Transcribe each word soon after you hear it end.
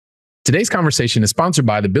Today's conversation is sponsored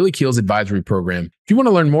by the Billy Keels Advisory Program. If you want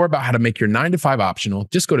to learn more about how to make your 9 to 5 optional,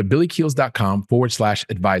 just go to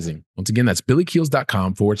billykeels.com/advising. Once again, that's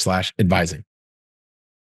billykeels.com/advising.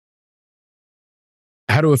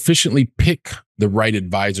 How to efficiently pick the right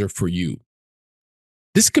advisor for you.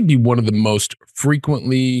 This could be one of the most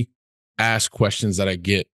frequently asked questions that I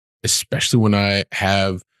get, especially when I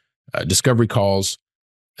have discovery calls.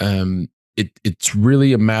 It's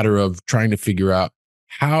really a matter of trying to figure out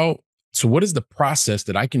what is the process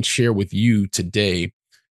that I can share with you today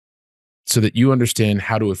so that you understand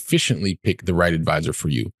how to efficiently pick the right advisor for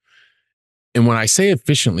you. And when I say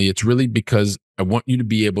efficiently, it's really because I want you to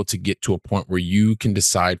be able to get to a point where you can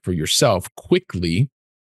decide for yourself quickly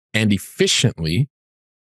and efficiently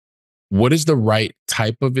what is the right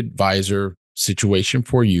type of advisor situation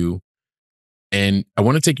for you. And I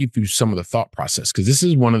want to take you through some of the thought process, because this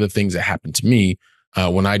is one of the things that happened to me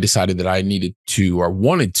when I decided that I needed to, or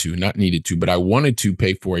wanted to, not needed to, but I wanted to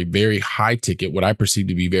pay for a very high ticket, what I perceived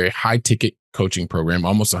to be very high ticket coaching program,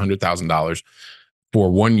 almost $100,000 for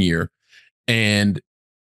 1 year. And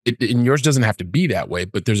yours doesn't have to be that way,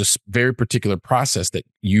 but there's a very particular process that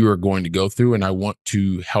you are going to go through. And I want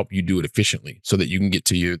to help you do it efficiently so that you can get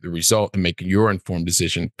to the result and make your informed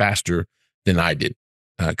decision faster than I did.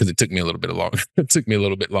 Because it took me a little bit longer. It took me a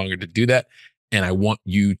little bit longer to do that. And I want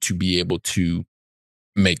you to be able to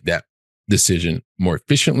make that decision more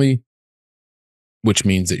efficiently, which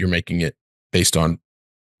means that you're making it based on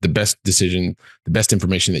the best decision, the best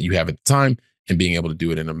information that you have at the time, and being able to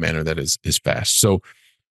do it in a manner that is fast. So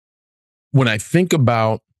when I think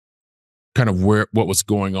about kind of what was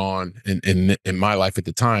going on in my life at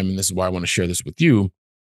the time, and this is why I want to share this with you,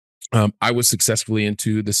 I was successfully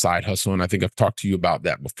into the side hustle. And I think I've talked to you about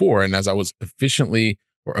that before. And as I was efficiently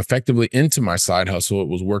or effectively into my side hustle, it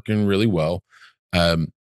was working really well.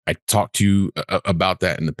 I talked to you about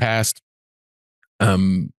that in the past,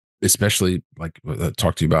 especially like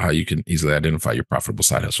talk to you about how you can easily identify your profitable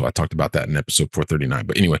side hustle. I talked about that in episode 439.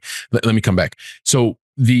 But anyway, let me come back. So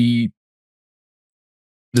the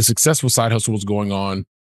successful side hustle was going on,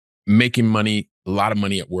 making money, a lot of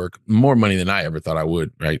money at work, more money than I ever thought I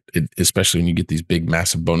would, right? Especially when you get these big,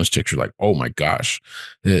 massive bonus checks, you're like, oh my gosh,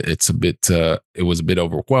 it was a bit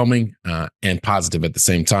overwhelming and positive at the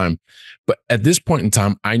same time. But at this point in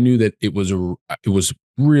time, I knew that it was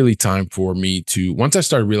really time for me to, once I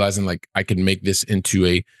started realizing like I could make this into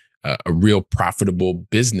a real profitable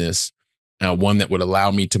business, one that would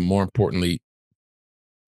allow me to, more importantly,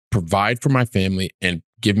 provide for my family and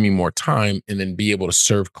give me more time, and then be able to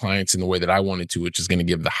serve clients in the way that I wanted to, which is going to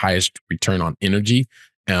give the highest return on energy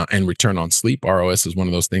and return on sleep. ROS is one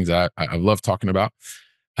of those things that I love talking about.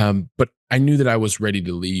 But I knew that I was ready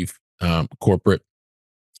to leave corporate.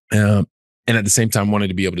 And at the same time, wanted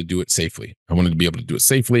to be able to do it safely. I wanted to be able to do it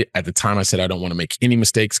safely. At the time, I said, I don't want to make any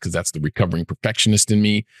mistakes, because that's the recovering perfectionist in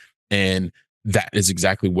me. And that is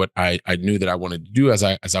exactly what I knew that I wanted to do as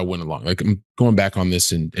I went along. Like, I'm going back on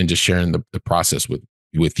this and just sharing the process with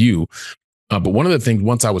you. But one of the things,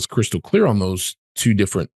 once I was crystal clear on those two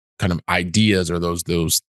different kind of ideas, or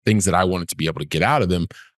those things that I wanted to be able to get out of them,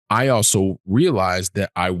 I also realized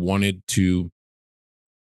that I wanted to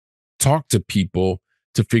talk to people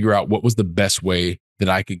to figure out what was the best way that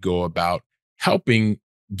I could go about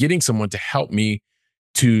getting someone to help me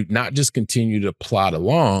to not just continue to plod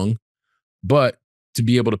along, but to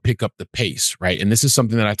be able to pick up the pace, right? And this is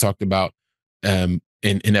something that I talked about in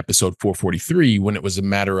episode 443, when it was a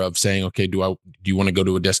matter of saying, okay, do you want to go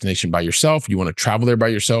to a destination by yourself? Do you want to travel there by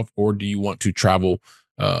yourself, or do you want to travel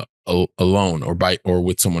alone or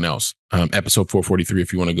with someone else? Episode 443,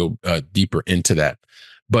 if you want to go deeper into that.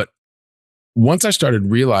 But once I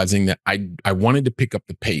started realizing that I wanted to pick up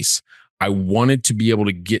the pace, I wanted to be able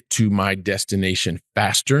to get to my destination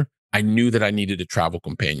faster, I knew that I needed a travel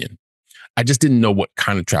companion. I just didn't know what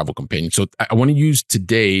kind of travel companion. So I want to use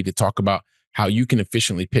today to talk about how you can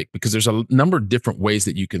efficiently pick, because there's a number of different ways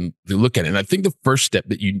that you can look at it. And I think the first step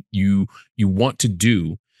that you want to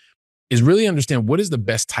do is really understand what is the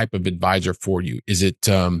best type of advisor for you. Is it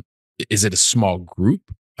a small group?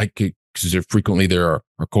 Like, because there are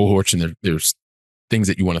cohorts, and there's things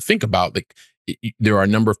that you want to think about. Like, there are a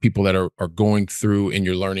number of people that are going through, and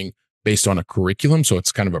you're learning based on a curriculum. So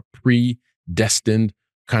it's kind of a predestined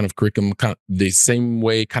kind of curriculum, kind of the same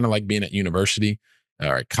way, kind of like being at university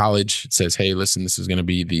or at college. It says, hey, listen, this is going to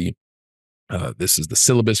be this is the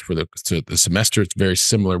syllabus for the semester. It's very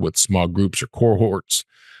similar with small groups or cohorts.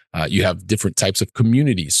 You have different types of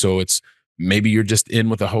communities. So it's maybe you're just in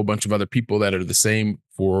with a whole bunch of other people that are the same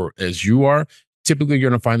as you are. Typically, you're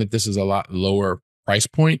going to find that this is a lot lower price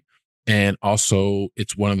point. And also,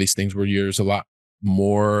 it's one of these things where there's a lot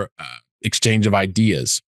more exchange of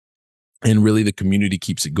ideas, and really the community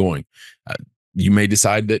keeps it going. Uh, you may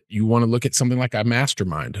decide that you want to look at something like a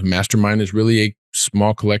mastermind. A mastermind is really a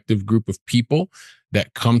small collective group of people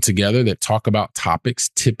that come together that talk about topics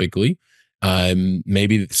typically.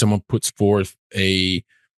 Maybe someone puts forth a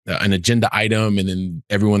an agenda item, and then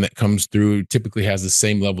everyone that comes through typically has the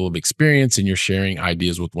same level of experience, and you're sharing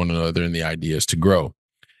ideas with one another, and the idea is to grow.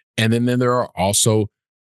 And then there are also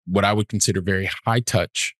what I would consider very high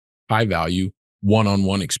touch, high value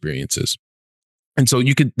one-on-one experiences. And so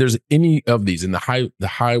there's any of these, and the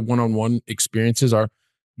high one-on-one experiences are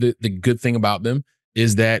the good thing about them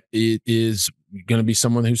is that it is going to be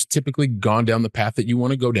someone who's typically gone down the path that you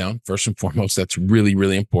want to go down. First and foremost, that's really,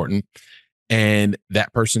 really important. And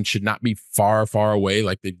that person should not be far, far away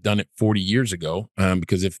like they've done it 40 years ago.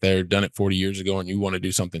 Because if they're done it 40 years ago and you want to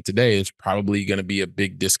do something today, it's probably going to be a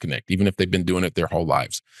big disconnect, even if they've been doing it their whole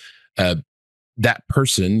lives. Uh, that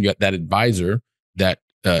person, that advisor, that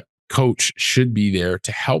coach should be there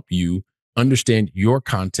to help you understand your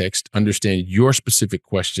context, understand your specific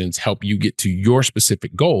questions, help you get to your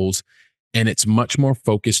specific goals. And it's much more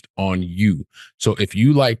focused on you. So if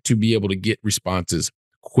you like to be able to get responses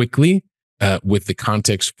quickly, with the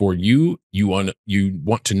context for you, you want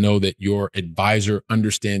to know that your advisor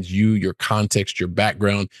understands you, your context, your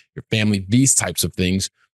background, your family, these types of things.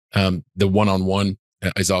 The one-on-one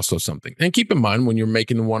is also something. And keep in mind, when you're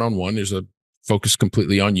making the one-on-one, there's a focus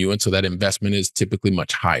completely on you. And so that investment is typically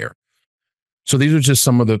much higher. So these are just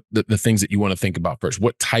some of the things that you want to think about first.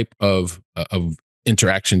 What type of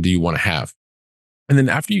interaction do you want to have? And then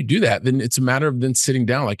after you do that, then it's a matter of then sitting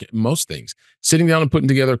down, like most things, sitting down and putting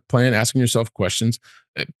together a plan, asking yourself questions.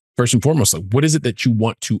 First and foremost, like, what is it that you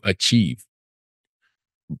want to achieve?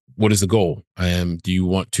 What is the goal? Do you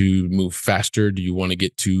want to move faster? Do you want to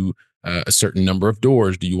get to a certain number of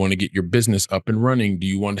doors? Do you want to get your business up and running? Do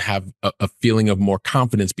you want to have a feeling of more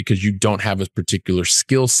confidence because you don't have a particular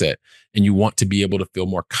skill set and you want to be able to feel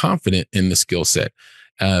more confident in the skill set?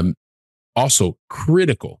 Also,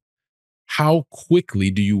 critical. How quickly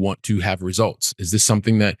do you want to have results? Is this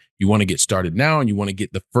something that you want to get started now and you want to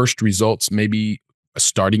get the first results maybe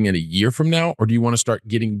starting in a year from now? Or do you want to start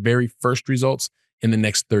getting very first results in the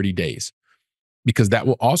next 30 days? Because that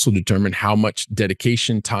will also determine how much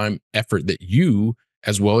dedication, time, effort that you,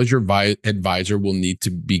 as well as your advisor, will need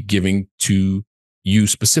to be giving to you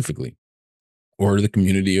specifically, or the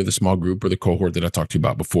community, or the small group, or the cohort that I talked to you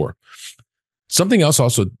about before. Something else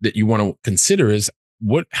also that you want to consider is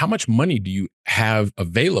how much money do you have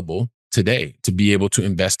available today to be able to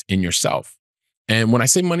invest in yourself? And when I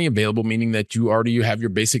say money available, meaning that you have your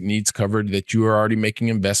basic needs covered, that you are already making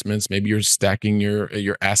investments, maybe you're stacking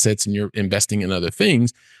your assets and you're investing in other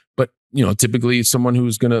things. But typically someone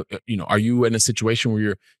who's gonna, are you in a situation where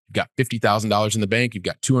you've got $50,000 in the bank, you've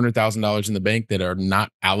got $200,000 in the bank that are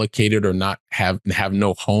not allocated or not have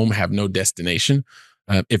no home, have no destination?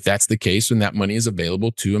 If that's the case, then that money is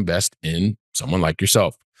available to invest in someone like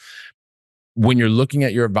yourself. When you're looking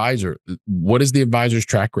at your advisor, what is the advisor's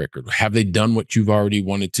track record? Have they done what you've already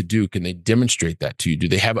wanted to do? Can they demonstrate that to you? Do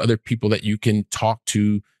they have other people that you can talk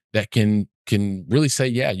to that can really say,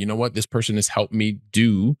 yeah, you know what, this person has helped me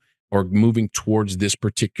do or moving towards this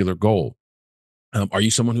particular goal? Are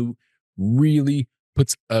you someone who really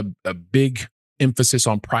puts a big emphasis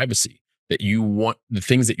on privacy? That you want the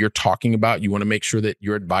things that you're talking about, you want to make sure that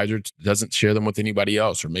your advisor doesn't share them with anybody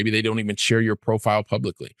else, or maybe they don't even share your profile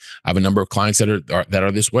publicly. I have a number of clients that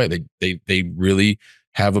are this way. They really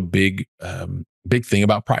have a big thing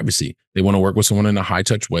about privacy. They want to work with someone in a high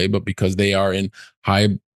touch way, but because they are in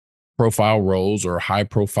high profile roles or high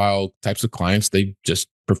profile types of clients, they just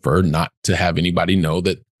prefer not to have anybody know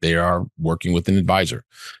that they are working with an advisor.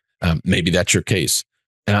 Maybe that's your case.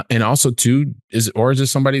 And also, too, is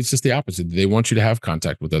this somebody that's just the opposite? Do they want you to have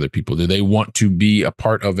contact with other people? Do they want to be a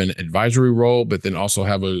part of an advisory role, but then also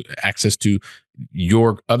have access to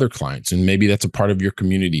your other clients? And maybe that's a part of your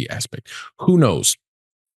community aspect. Who knows?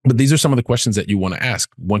 But these are some of the questions that you want to ask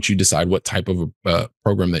once you decide what type of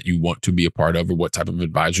program that you want to be a part of, or what type of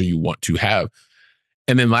advisor you want to have.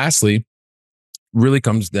 And then lastly, really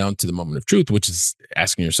comes down to the moment of truth, which is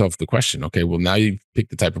asking yourself the question, okay, well, now you've picked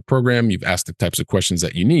the type of program, you've asked the types of questions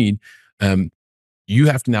that you need. You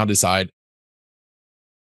have to now decide,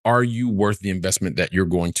 are you worth the investment that you're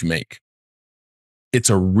going to make? It's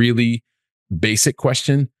a really basic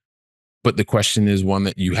question, but the question is one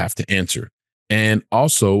that you have to answer. And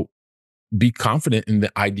also be confident in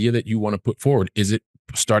the idea that you want to put forward. Is it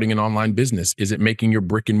starting an online business? Is it making your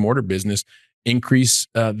brick and mortar business increase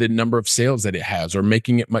the number of sales that it has, or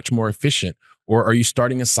making it much more efficient? Or are you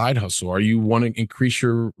starting a side hustle? Are you want to increase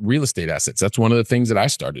your real estate assets? That's one of the things that I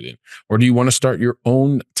started in. Or do you want to start your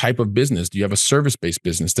own type of business? Do you have a service-based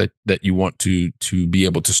business that you want to be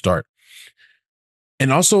able to start?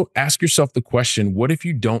 And also ask yourself the question, what if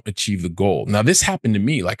you don't achieve the goal? Now, this happened to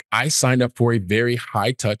me. Like, I signed up for a very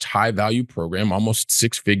high touch, high value program, almost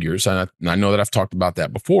six figures. And I know that I've talked about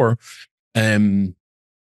that before. Um,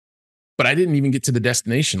 but I didn't even get to the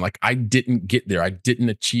destination. Like, I didn't get there. I didn't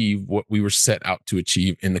achieve what we were set out to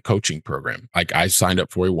achieve in the coaching program. Like, I signed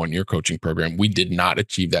up for a 1-year coaching program. We did not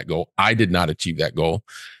achieve that goal. I did not achieve that goal.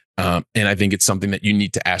 And I think it's something that you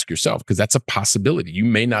need to ask yourself, because that's a possibility. You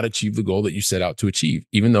may not achieve the goal that you set out to achieve,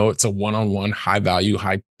 even though it's a one-on-one, high value,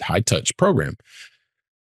 high touch program.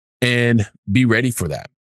 And be ready for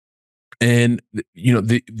that. And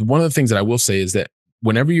one of the things that I will say is that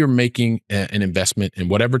whenever you're making an investment in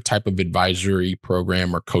whatever type of advisory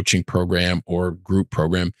program or coaching program or group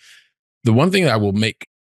program, the one thing that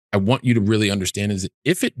I want you to really understand is that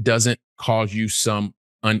if it doesn't cause you some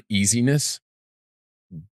uneasiness,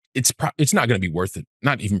 it's not going to be worth it.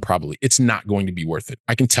 Not even probably. It's not going to be worth it.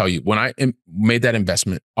 I can tell you, when I made that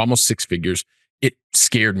investment, almost six figures, it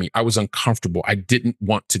scared me. I was uncomfortable. I didn't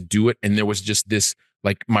want to do it. And there was just this,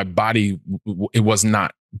 like, my body, it was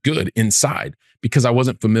not good inside because I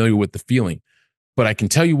wasn't familiar with the feeling. But I can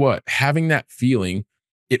tell you what, having that feeling,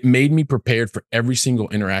 it made me prepared for every single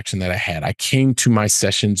interaction that I had. I came to my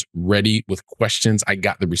sessions ready with questions. I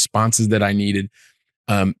got the responses that I needed.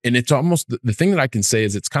 And it's almost the thing that I can say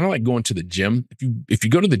is it's kind of like going to the gym. If you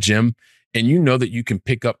go to the gym and you know that you can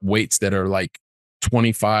pick up weights that are like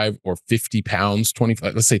 25 or 50 pounds,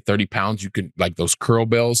 25, let's say 30 pounds, you can, like those curl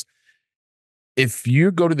bells. If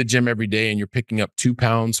you go to the gym every day and you're picking up 2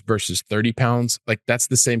 pounds versus 30 pounds, like, that's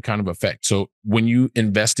the same kind of effect. So when you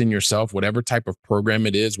invest in yourself, whatever type of program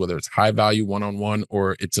it is, whether it's high value one-on-one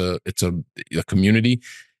or it's a community,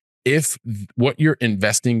 if what you're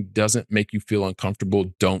investing doesn't make you feel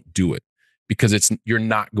uncomfortable, don't do it, because you're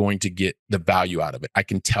not going to get the value out of it. I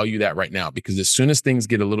can tell you that right now, because as soon as things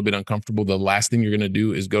get a little bit uncomfortable, the last thing you're going to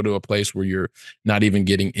do is go to a place where you're not even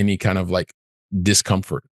getting any kind of like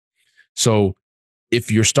discomfort. So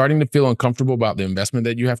if you're starting to feel uncomfortable about the investment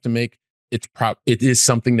that you have to make, it is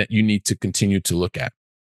something that you need to continue to look at,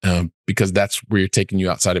 because that's where you're taking you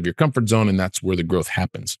outside of your comfort zone, and that's where the growth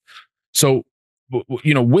happens. So,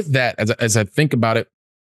 with that, as I think about it,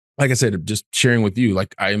 like I said, just sharing with you,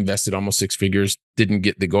 like, I invested almost six figures, didn't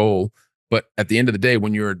get the goal. But at the end of the day,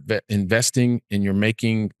 when you're investing and you're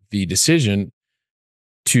making the decision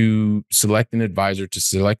to select an advisor, to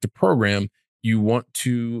select a program, you want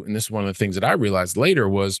to, and this is one of the things that I realized later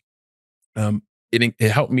was, it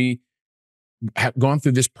helped me going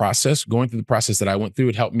through the process that I went through.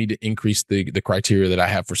 It helped me to increase the criteria that I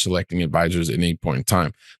have for selecting advisors at any point in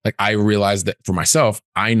time. Like, I realized that for myself,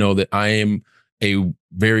 I know that I am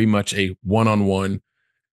very much a one-on-one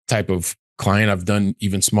type of client. I've done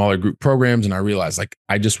even smaller group programs, and I realized, like,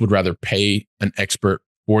 I just would rather pay an expert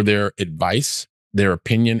for their advice, their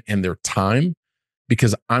opinion, and their time,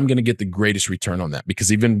 because I'm going to get the greatest return on that.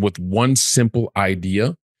 Because even with one simple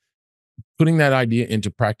idea, putting that idea into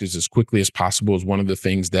practice as quickly as possible is one of the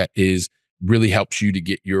things that really helps you to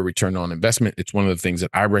get your return on investment. It's one of the things that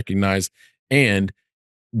I recognize. And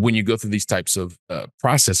when you go through these types of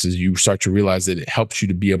processes, you start to realize that it helps you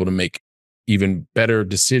to be able to make even better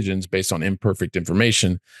decisions based on imperfect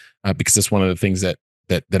information, because that's one of the things that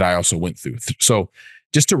I also went through. So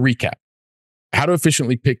just to recap, how to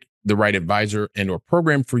efficiently pick the right advisor and or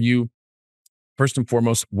program for you. First and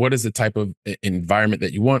foremost, what is the type of environment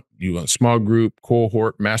that you want? You want a small group,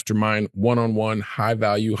 cohort, mastermind, one-on-one, high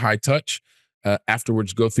value, high touch.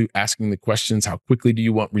 Afterwards, go through asking the questions. How quickly do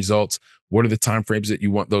you want results? What are the timeframes that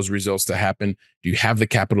you want those results to happen? Do you have the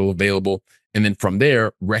capital available? And then from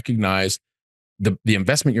there, recognize the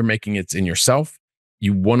investment you're making, it's in yourself.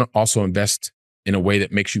 You want to also invest in a way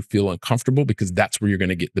that makes you feel uncomfortable, because that's where you're going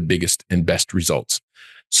to get the biggest and best results.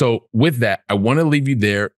 So with that, I want to leave you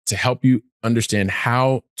there to help you understand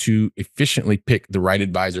how to efficiently pick the right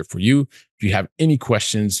advisor for you. If you have any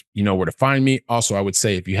questions, you know where to find me. Also, I would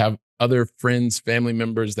say, if you have other friends, family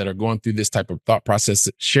members that are going through this type of thought process,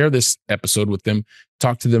 share this episode with them,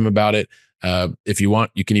 talk to them about it. If you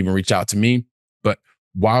want, you can even reach out to me. But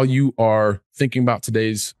while you are thinking about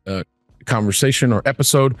today's conversation or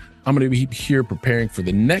episode, I'm going to be here preparing for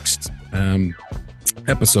the next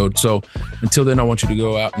episode. So until then, I want you to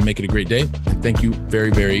go out and make it a great day. And thank you very,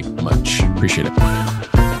 very much. Appreciate it.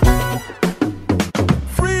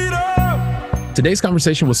 Freedom! Today's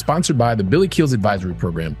conversation was sponsored by the Billy Keels Advisory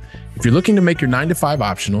Program. If you're looking to make your 9 to 5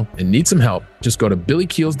 optional and need some help, just go to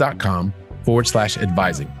billykeels.com,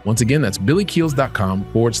 billykeels.com/advising. Once again, that's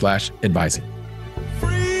billykeels.com/advising.